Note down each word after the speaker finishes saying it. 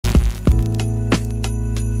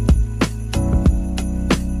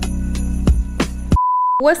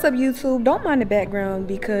What's up, YouTube? Don't mind the background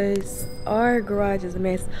because our garage is a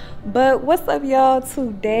mess. But what's up, y'all?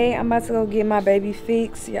 Today I'm about to go get my baby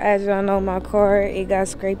fixed. As y'all know, my car, it got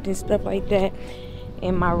scraped and stuff like that,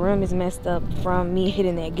 and my room is messed up from me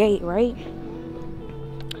hitting that gate, right?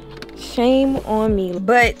 Shame on me.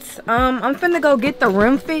 But I'm finna go get the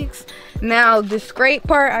rim fixed. Now the scrape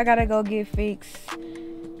part I gotta go get fixed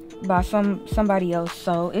by somebody else,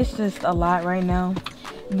 so it's just a lot right now.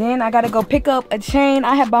 Then I gotta go pick up a chain.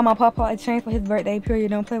 I have bought my papa a chain for his birthday,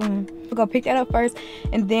 period. Don't play with him. I'll go pick that up first,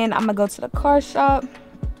 and then I'm gonna go to the car shop.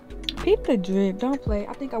 Peep the drip, don't play.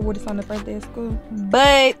 I think I wore this on the first day of school,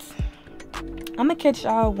 but I'm gonna catch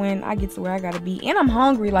y'all when I get to where I gotta be. And I'm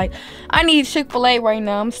hungry. Like, I need Chick-fil-A right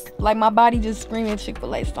now. I'm like, my body just screaming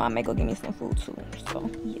Chick-fil-A, so I may go get me some food too. So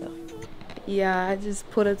yeah, I just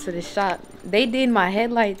put up to the shop. They did my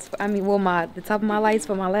headlights, I mean, well, the top of my lights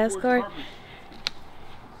for my last car.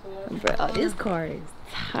 Bro, this car is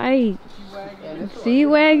tight.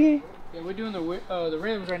 G-Wagon. Yeah, we're doing the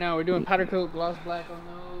rims right now. We're doing powder coat, gloss black on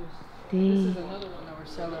those. Dang. This is another one that we're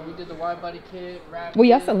selling. We did the wide body kit, wrap. Well,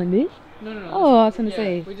 y'all selling this? No. Oh, I was gonna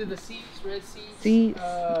say. We did the seats, red seats. Seats.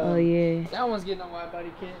 Oh yeah. That one's getting a wide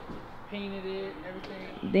body kit. Painted it,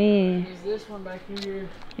 everything. Damn. There's this one back here.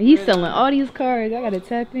 And he's selling all these cars. I gotta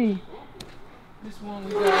tap in. This one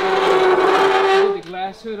we got the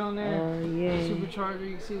glass hood on there. Oh yeah. Supercharger.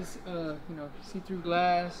 You can see this, see-through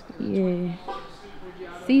glass. Yeah.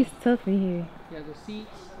 Seats tough in here. Yeah, the seats.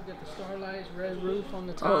 We got the starlights, red roof on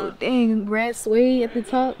the top. Oh dang, red suede at the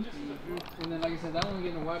top. And then, like I said, that one we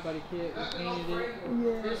getting a wide body kit. We painted it.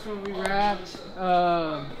 Yeah. This one we wrapped.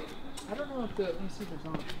 I don't know if let me see if it's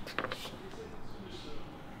on.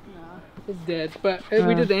 Nah, it's dead. But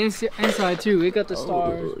we did the inside too. It got the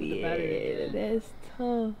stars. Oh yeah, the that's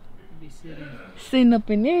tough. Be sitting up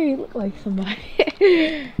in there, you look like somebody.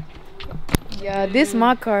 Yeah, this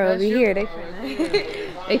my car over here. They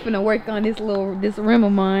finna work on this rim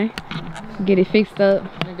of mine. Get it fixed up.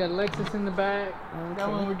 They got Lexus in the back. Okay. That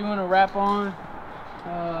one we're doing a wrap on.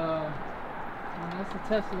 That's the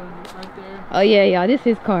Tesla right there. Oh yeah, y'all, this is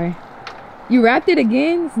his car. You wrapped it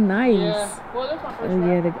again? It's nice. Yeah. Well, that's my first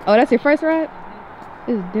wrap. Oh, that's your first wrap?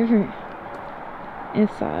 It's different.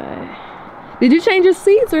 Inside. Did you change your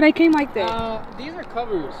seats or they came like that? These are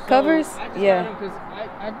covers. Covers? So I just yeah. got them because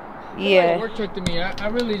like a work truck to me. I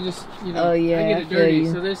really just, oh, yeah, I get it dirty.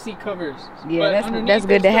 So there's seat covers. Yeah, that's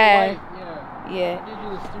good to have. White.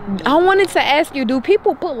 Yeah. I wanted to ask you, do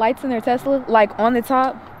people put lights in their Tesla, like on the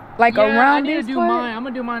top? Like around this part? I'm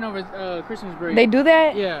gonna do mine over Christmas break. They do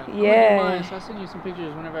that? Yeah. Yeah. I'm gonna do mine, so I'll send you some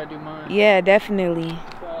pictures whenever I do mine. Yeah, definitely.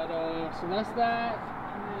 But so that's that.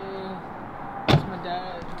 That's my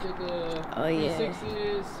dad. We did the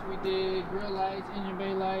 360s. We did grill lights, engine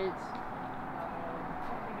bay lights.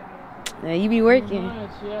 Now you be working.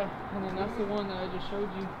 Much, yeah. And then that's the one that I just showed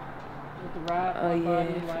you with the wrap. Oh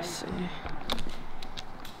yeah. Sure.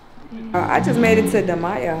 I just made it to the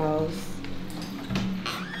Miya house.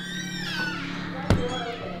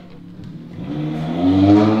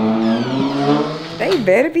 They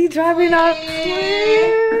better be driving up.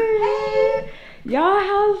 Y'all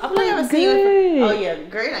house look good. Oh yeah,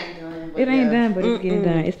 great ain't doing it. It ain't done, but it's getting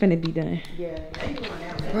done. It's finna be done. Yeah, they doing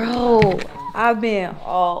that. Bro, I've been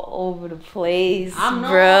all over the place,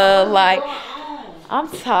 bro. Like, I'm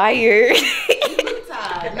tired. You look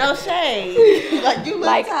tired. No shade. Like you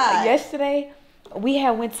look tired. Yesterday, I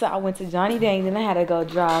went to Johnny Dang, then I had to go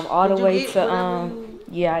drive all the way to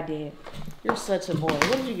yeah, I did. You're such a boy.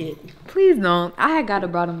 What did you get? Please don't. I had got a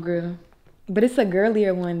bottom grill, but it's a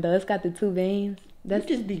girlier one though. It's got the 2 veins. That's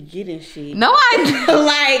just be getting shit. No, I don't.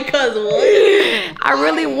 Like, cause what? I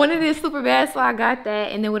really wanted it super bad, so I got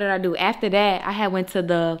that. And then what did I do? After that, I had went to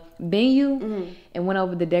the venue and went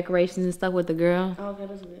over the decorations and stuff with the girl. Oh, okay,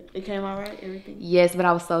 that's good. It came out right, everything? Yes, but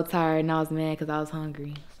I was so tired and I was mad because I was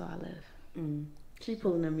hungry, so I left. She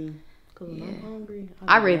pulling at me. Yeah. I'm hungry.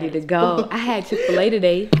 I'm ready to go. I had Chick-fil-A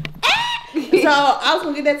today. So I was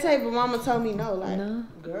gonna get that tape, but Mama told me no. Like, no,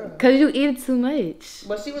 girl, cause you eat too much.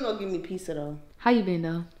 But she was gonna give me pizza though. How you been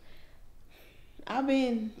though? I've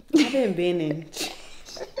been bending.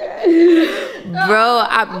 Bro,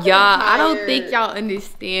 I don't think y'all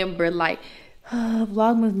understand, bro. Like,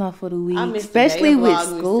 Vlogmas not for the weak, especially with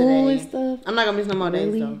school and stuff. I'm not gonna miss no more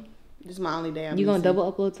days though. This is my only day. You gonna double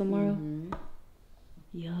upload tomorrow?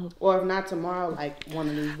 Yup. Or if not tomorrow, like one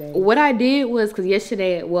of these days. What I did was, because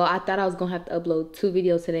yesterday, well, I thought I was going to have to upload 2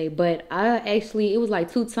 videos today, but it was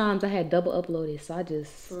like 2 times I had double uploaded, so I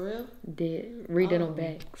just for real redid them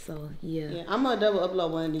back. So yeah, I'm gonna double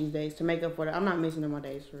upload one of these days to make up for it. I'm not missing on my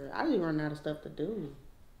days for real. I just run out of stuff to do.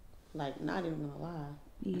 Like, not even gonna lie.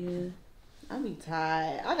 Yeah. I be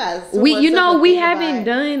tired. I got so we, much you know, stuff we to think haven't about.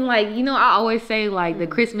 done like, you know, I always say like the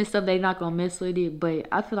Christmas stuff they not gonna mess with it, but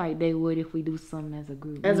I feel like they would if we do something as a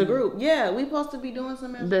group. As a group, yeah, we supposed to be doing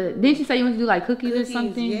something. As a group. Didn't you say you want to do like cookies or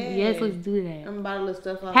something? Yeah. Yes, let's do that. I'm about to look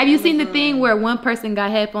stuff up. Have you seen the thing where one person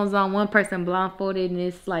got headphones on, one person blindfolded, and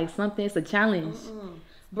it's like something? It's a challenge.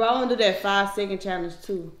 Bro, I want to do that 5-second challenge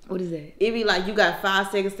too. What is that? It be like you got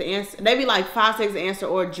 5 seconds to answer. They be like 5 seconds to answer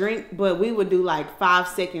or drink, but we would do like 5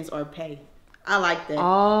 seconds or pay. I like that.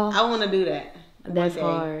 Oh, I want to do that. That's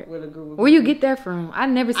hard. With a group of Where you get that from? I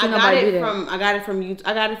never seen nobody do that. I got it from YouTube.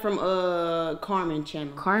 I got it from Carmen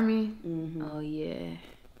channel. Carmen? Mm-hmm. Oh yeah.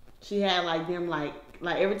 She had like them like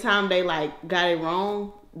every time they like got it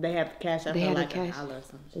wrong, they had to cash out. They had like to cash. $1 or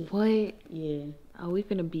something. What? Yeah. Oh, we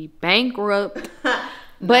finna be bankrupt.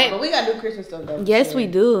 But we gotta do Christmas stuff though. Yes, we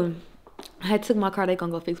do. I took my car. They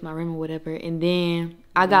gonna go fix my rim or whatever, and then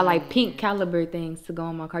I got like pink caliber things to go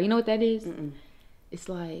on my car. You know what that is? It's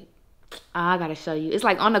like I gotta show you. It's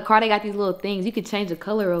like on the car they got these little things. You could change the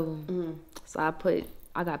color of them. So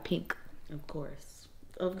I got pink. Of course.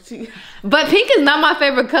 But pink is not my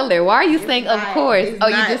favorite color. Why are you saying of course? Oh,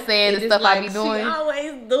 you just saying the stuff like, I be doing? She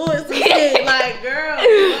always doing some shit. Like, girl.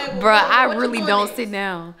 Like, bruh, I really don't next? sit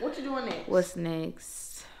down. What you doing next? What's next?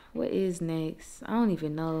 What is next? I don't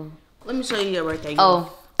even know. Let me show you your birthday gift.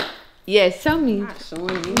 Oh. Yes, show me. I'm not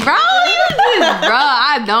showing you. Bro,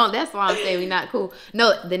 I don't. That's why I'm saying we not cool.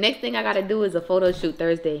 No, the next thing I gotta do is a photo shoot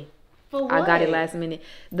Thursday. For what? I got it last minute.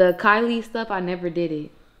 The Kylie stuff, I never did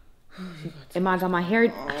it. And I got my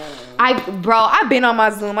hair. I've been on my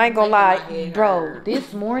Zoom. I ain't gonna lie, bro.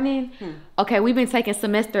 This morning, okay, we've been taking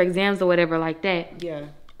semester exams or whatever like that. Yeah.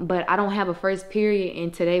 But I don't have a first period,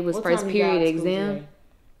 and today was first period exam.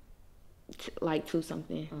 Like 2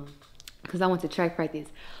 something. Because I went to track practice.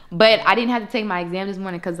 But I didn't have to take my exam this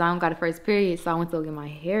morning because I don't got a first period. So I went to go get my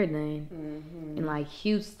hair done in like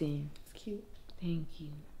Houston. It's cute. Thank you.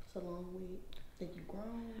 It's a long week. Think you grown?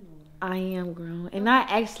 Or? I am grown. And I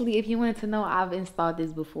actually, if you wanted to know, I've installed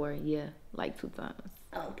this before. Yeah, like 2 times.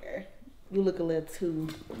 I don't care. You look a little too.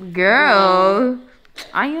 Girl,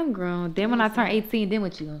 I am grown. Then when I turn 18, then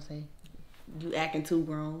what you gonna say? You acting too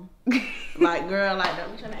grown. Like, girl, like,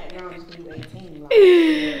 don't be trying to act grown just because you 18. Like,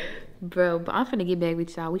 yeah. Bro, but I'm finna get back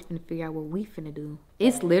with y'all. We finna figure out what we finna do.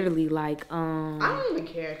 It's literally like, I don't even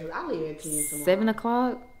care because I leave at 10 tomorrow. 7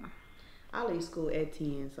 o'clock? I leave school at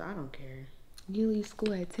 10, so I don't care. You leave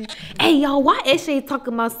school at 10? Hey, y'all, why Eshay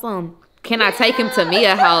talking about something? Can I take him to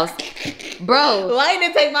Miya house? Bro. Why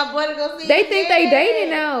didn't they take my boy to go see They think they dating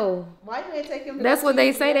now. Why didn't they take him to That's go what see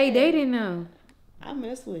they say, they dating now. I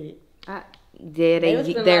mess with it. Yeah,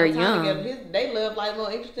 they're young. They love life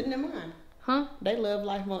more interesting than mine. Huh? They love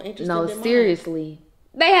life more interesting No, than seriously.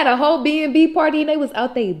 They had a whole B&B party and they was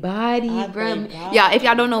out they body, bro. Yeah, if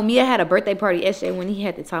y'all don't know, Miya had a birthday party yesterday when he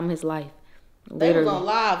had the time of his life. Literally. They was on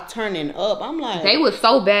live turning up. I'm like, they was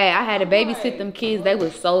so bad. I had to babysit them kids. They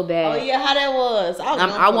was so bad. Oh yeah, how that was?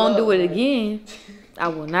 I won't do it again. I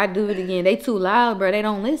will not do it again. They too loud, bro. They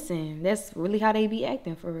don't listen. That's really how they be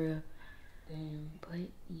acting for real. Damn. But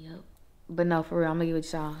yep. But no, for real, I'm gonna get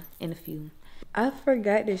with y'all in a few. I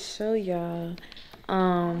forgot to show y'all.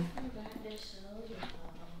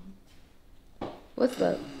 What's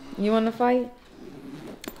up? You wanna fight?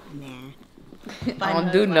 Nah. I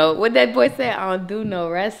don't do no. What that boy said? I don't do no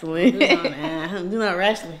wrestling. Do no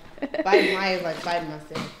wrestling. Fighting my is like fighting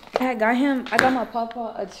myself. I got my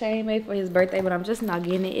papa a chain made for his birthday, but I'm just not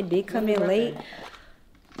getting it. It did come in late.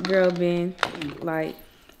 Girl, been like,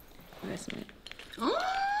 wrestling.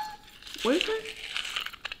 What is that?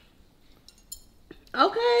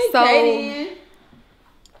 Okay, so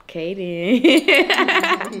Kaden.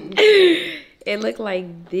 It looked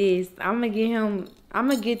like this. I'm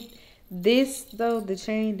gonna get this though, the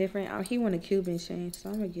chain different. He want a Cuban chain, so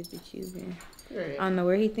I'm gonna get the Cuban. Period. I don't know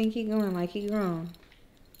where he think he going, like he grown.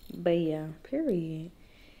 But yeah, period.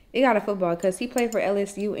 He got a football because he played for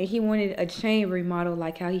LSU and he wanted a chain remodel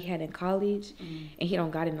like how he had in college, and he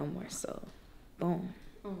don't got it no more. So, boom.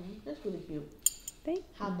 That's really cute. Thank you.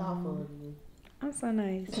 How thoughtful of you. I'm so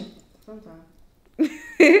nice. Sometimes.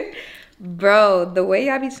 Bro, the way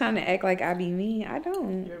y'all be trying to act like I be mean, I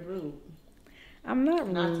don't. You're rude. I'm not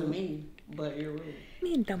rude. Not to me, but you're rude.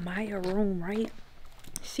 Me in the Miya room, right?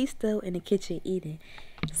 She's still in the kitchen eating.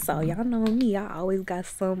 So y'all know me, I always got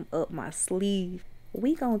some up my sleeve.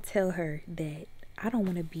 We gonna tell her that I don't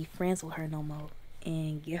want to be friends with her no more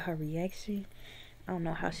and get her reaction. I don't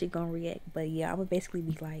know how she gonna react, but yeah, I'm gonna basically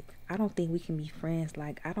be like, I don't think we can be friends.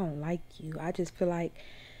 Like, I don't like you. I just feel like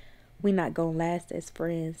we not gonna last as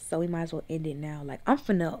friends, so we might as well end it now. Like, I'm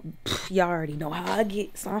finna, y'all already know how I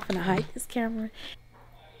get, so I'm finna hide this camera.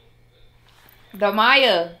 The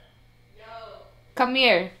Maya. Yo. Come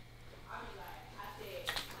here.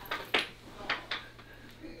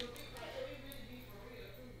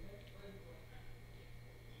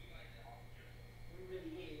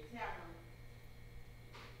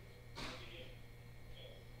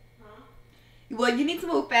 Well, you need to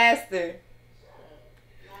move faster.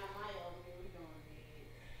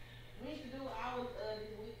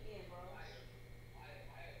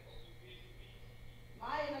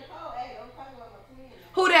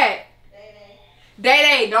 Who that?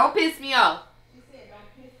 Day. Don't piss me off. She said don't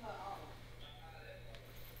piss her off.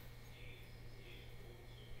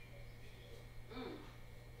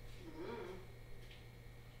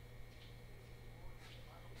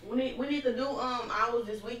 We need to do hours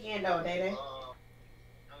this weekend though, Day.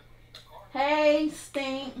 Hey,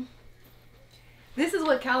 Stink. This is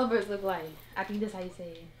what calibers look like. I think that's how you say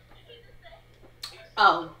it.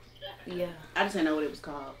 Oh. Yeah. I just didn't know what it was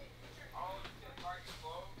called.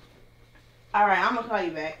 Alright, I'm gonna call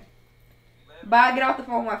you back. Bye, get off the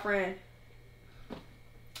phone with my friend.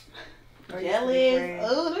 Jealous.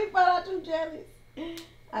 Oh, they found out you jealous.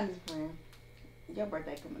 I'm just playing. Your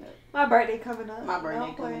birthday coming up. My birthday coming up. My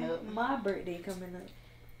birthday coming up. My birthday coming up.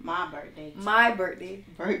 My birthday. My birthday.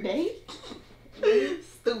 Birthday?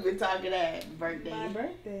 Stupid talking ass. Birthday. My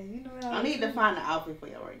birthday. You know what I need to find an outfit for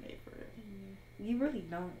your birthday for real. You really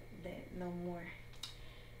don't that no more.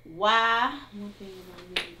 Why?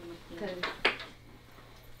 Because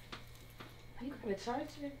you got a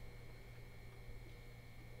charger?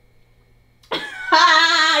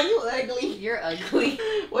 You ugly. You're ugly.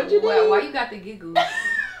 What you do? Why you got the giggles?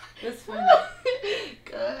 That's funny.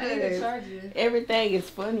 I need a charger. Everything is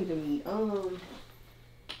funny to me.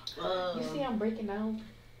 You see I'm breaking down?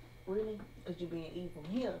 Really? Because you being evil.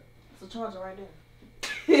 Here. It's a charger right there.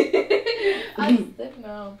 I stepped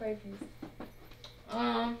on purpose.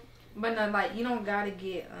 But no, like you don't gotta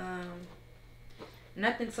get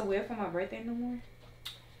nothing to wear for my birthday no more.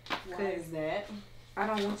 Why is that? I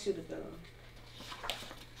don't want you to go.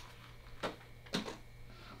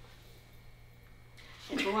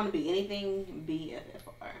 If it want to be anything, be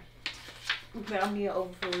FFR. But I'm here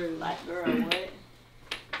over for real. Like, girl, what?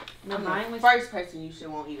 No, I'm the first person you should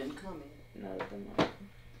won't even come in. No, they're not.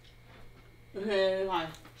 Okay, like,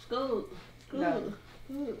 school. No.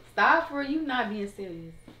 Stop for you not being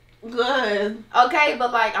serious. Good. Okay,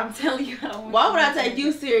 but like I'm telling you, I don't want why would I take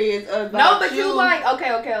you serious about no, but you like okay.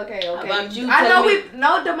 About you I know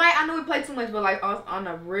I know we play too much, but like on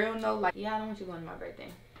a real note, like yeah, I don't want you going to my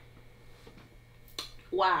birthday.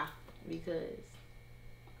 Why? Because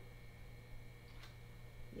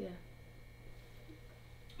yeah.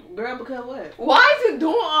 Girl, because what? Why is you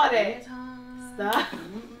doing all that? Stop.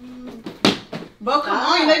 Bro, come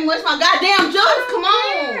on, you make me waste my goddamn juice. Come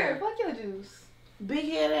on. Fuck your juice. Big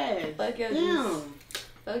head ass. Fuck your juice.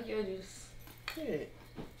 Fuck your juice. Shit.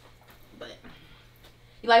 But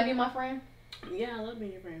you like being my friend? Yeah, I love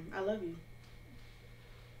being your friend. I love you.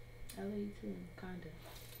 I love you too, kinda.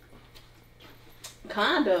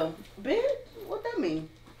 Kinda, bitch. What that mean?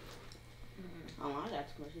 Oh, I got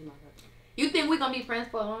too much in my cup. You think we gonna be friends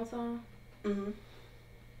for a long time?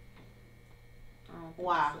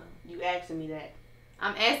 Why? So. You asking me that?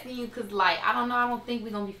 I'm asking you because, like, I don't know. I don't think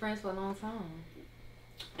we gonna be friends for a long time.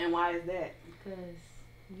 And why is that? Because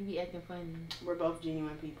you be acting funny. We're both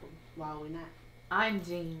genuine people. Why are we not? I'm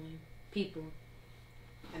genuine people.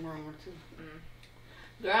 And I am too.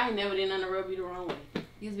 Girl, I ain't never did nothing to rub you the wrong way.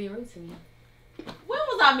 You was being rude to me. When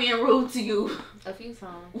was I being rude to you? A few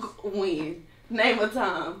times. When? Name a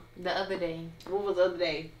time. The other day. What was the other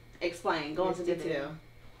day? Explain. Go into detail.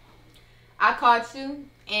 I called you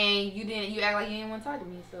and you didn't. You act like you didn't want to talk to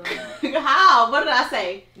me. So how? What did I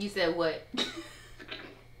say? You said what?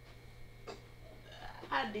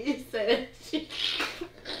 I did say that shit.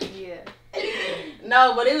 Yeah.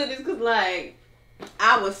 No, but it was just cause like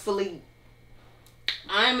I was asleep.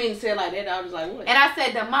 I didn't mean to say it like that. I was just like, what? And I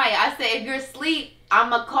said to Maya, I said, if you're asleep,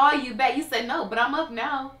 I'ma call you back. You said no, but I'm up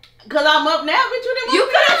now. Cause I'm up now, bitch. You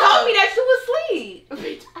could have told me that you was asleep.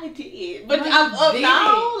 Bitch, I did. But no, I'm up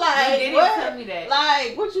now. Like, you didn't what? tell me that.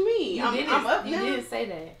 Like, what you mean? You I'm up now. You didn't say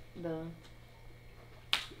that, though.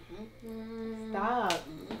 Stop.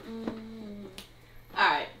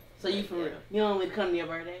 Alright, so you for real? You don't want me to come to your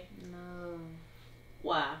birthday? No.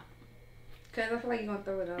 Why? Cause I feel like you're gonna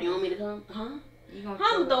throw it off. You want me to come? Huh? You gonna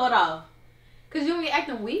how to throw it off? Cause you be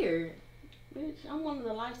acting weird. Bitch, I'm one of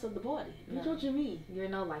the lives of the party. No. Bitch, what you mean? You're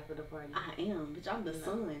no life of the party. I am. Bitch, I'm the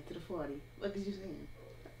sun to the party. What did you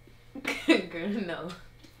saying? Girl, no.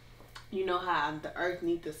 You know how the earth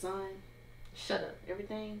needs the sun? Shut up.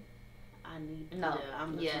 Everything? I need no.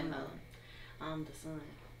 I'm the sun. No. I'm the sun.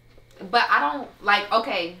 But I don't like.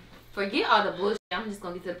 Okay, forget all the bullshit. I'm just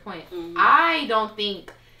gonna get to the point. I don't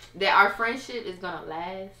think that our friendship is gonna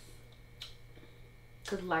last.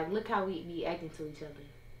 Cause like, look how we be acting to each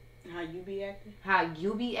other. How you be acting? How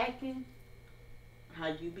you be acting? How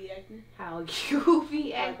you be acting? How you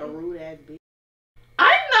be acting? Like a rude ass bitch.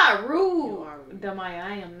 I'm not rude. You are rude. Damaya,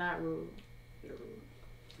 I am not rude. You're rude.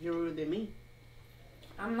 You're ruder than me.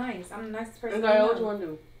 I'm nice. I'm the nicest person. Okay, what you want to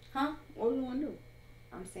do? Huh? What do you want to do?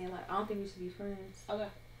 I'm saying, like, I don't think we should be friends. Okay.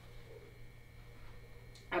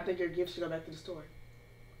 I think your gift should go back to the store.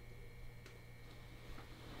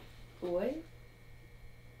 What?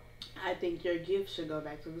 I think your gift should go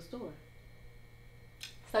back to the store.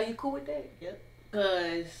 So you cool with that? Yep.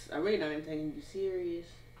 Cause I really don't even take you serious,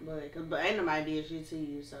 but ain't nobody did shit to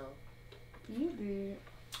you, so. You did.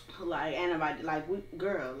 Like ain't nobody like we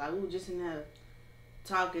were just in there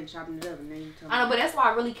talking, chopping it up, and then you told me. I know, but that's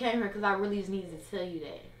why I really came here, because I really just needed to tell you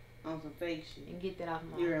that. On some fake shit. And get that off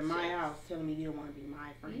my You're in my chest. house telling me you don't want to be my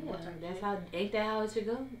friend. Yeah, What type of that's shit? how, ain't that how it should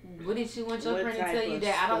go? What did you want your What friend to type tell you of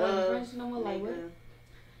that I don't want to be stuff, friends no more? Like, what? nigga?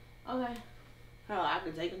 Okay. Hell, I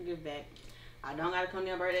could take a gift back. I don't gotta come to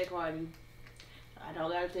your birthday party. I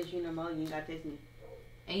don't gotta text you no more. You ain't gotta text me.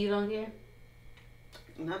 And you don't care?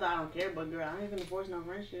 Not that I don't care, but girl, I ain't gonna force no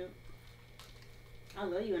friendship. I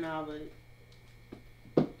love you and all, but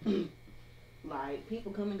like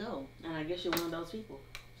people come and go, and I guess you're one of those people.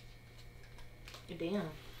 Damn.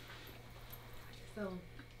 So.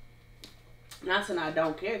 Not saying I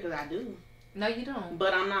don't care, cause I do. No, you don't.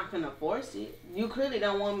 But I'm not gonna force it. You clearly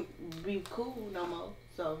don't want to be cool no more.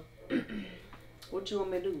 So, what you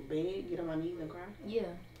want me to do? Beg, get on my knees and cry? Yeah.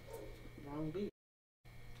 Wrong bitch.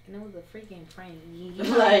 And it was a freaking prank.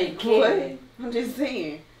 Like what? I'm just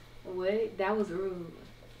saying. What? That was rude.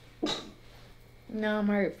 No, I'm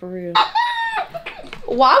hurt for real.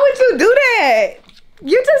 Why would you do that?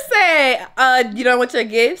 You just said, you don't want your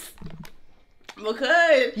gifts?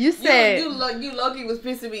 Because you said you low-key was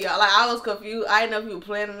pissing me off. Like I was confused. I didn't know if you were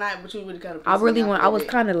playing or not, but you really kind of. I really want. I was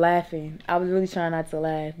kind of laughing. I was really trying not to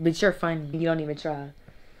laugh, but you're funny. You don't even try.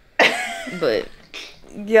 But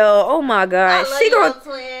yo, oh my god, I love you,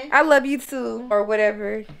 twin. I love you too, or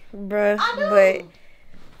whatever, bruh. I do.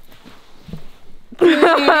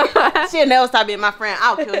 But she'll never stop being my friend.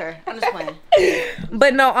 I'll kill her. I'm just playing.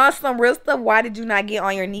 But no, on some real stuff, why did you not get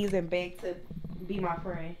on your knees and beg to be my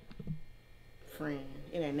friend? Friend,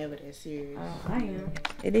 it ain't never that serious. I am.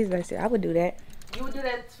 It is that serious. I would do that. You would do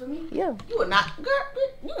that for me? Yeah. You would not, girl.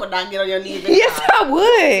 You would not get on your knees. Yes, I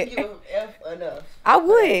would. You F enough. I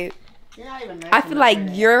would. You're not even. I feel like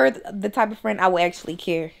you're the type of friend I would actually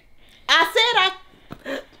care. I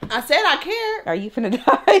said I cared. Are you finna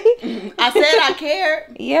die? I said I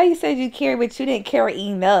cared. Yeah, you said you cared, but you didn't care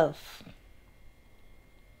enough.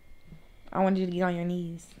 I wanted you to get on your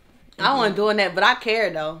knees. I wasn't doing that, but I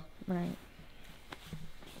cared though. Right.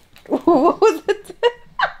 What was it?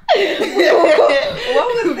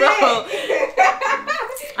 What was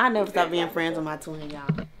that? I never stopped being friends with my twin, y'all.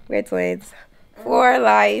 We're twins. For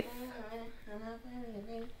life.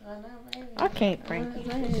 I can't prank. You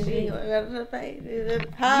You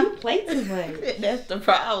play too much. That's the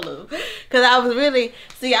problem. Cause I was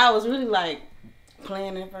really like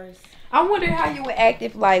playing at first. I wonder how you would act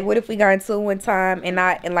if, like, what if we got into it one time and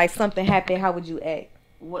like something happened? How would you act?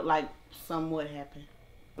 What like somewhat happened?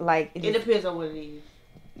 Like It depends on what it is.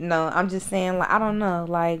 No, I'm just saying, like, I don't know,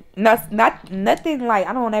 like, nothing, like,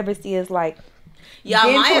 I don't ever see as, like, Y'all,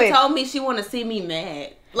 get into Maya it. told me she want to see me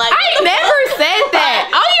mad. Like, I never said that.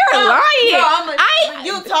 Oh, you're lying.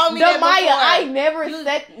 You told me that Maya, before. I never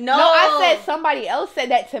said. No. No, I said somebody else said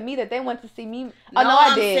that to me that they want to see me. Oh, no,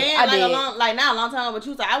 I did. Saying, I like, did. Not a long time ago, but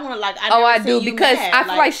you was like, I want to, like, I do, you because mad. I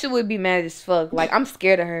feel like she would be mad as fuck. Like, I'm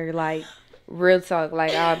scared of her. Like, real talk.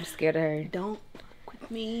 Like, I'm scared of her. Don't quit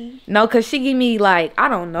me. No, because she give me, like, I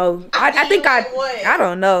don't know. I think I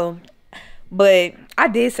don't know. But I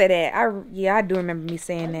did say that. I do remember me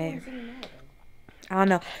saying that. I don't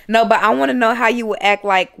know. No, but I want to know how you would act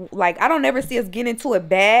like I don't ever see us get into it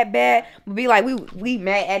bad, but be like we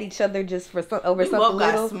mad at each other just for over something both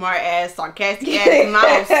little. got smart ass, sarcastic ass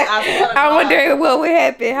mouths. I wonder what would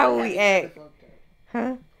happen. How would we act?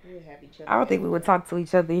 Huh? I don't think we would talk to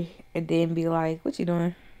each other and then be like, "What you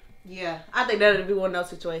doing?" Yeah, I think that would be one of those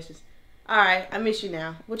situations. All right, I miss you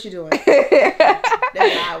now. What you doing? That's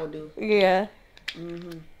what I would do. Yeah.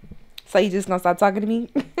 Mm-hmm. So you just gonna stop talking to me?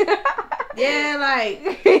 Yeah,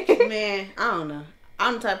 like, man, I don't know.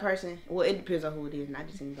 I'm the type of person, well, it depends on who it is, not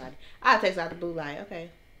just anybody. I text out the blue like, okay,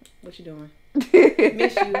 what you doing?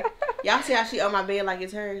 Miss you. Y'all see how she on my bed like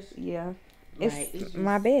it's hers? Yeah. Like, It's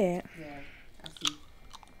my bed. Yeah, I see.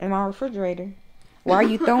 And my refrigerator. Why are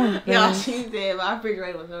you throwing the Y'all, things? she said my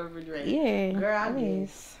refrigerator was her refrigerator. Yeah. Girl, I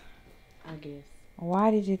guess. guess.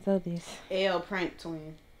 Why did you throw this? L prank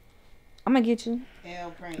twin. I'm gonna get you.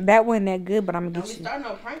 L prank. That wasn't that good, but I'm gonna Don't get be you. starting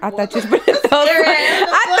no prank. I thought you was boy. gonna throw Scary some- ass.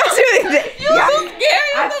 I thought you was. You was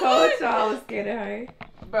scary. I told you I was scared of her.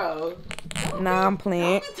 Bro. Nah, I'm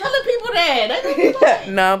playing. Don't be telling people that. They gonna be like,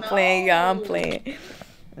 No, I'm playing, y'all. I'm playing.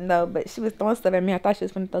 No, but she was throwing stuff at me. I thought she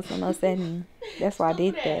was gonna throw something else at me. That's why I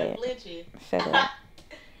did that. Flinching. Shut up.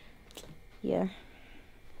 Yeah.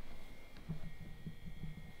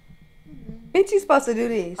 Bitch, you supposed to do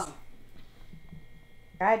this. Oh.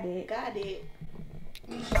 I did. God did.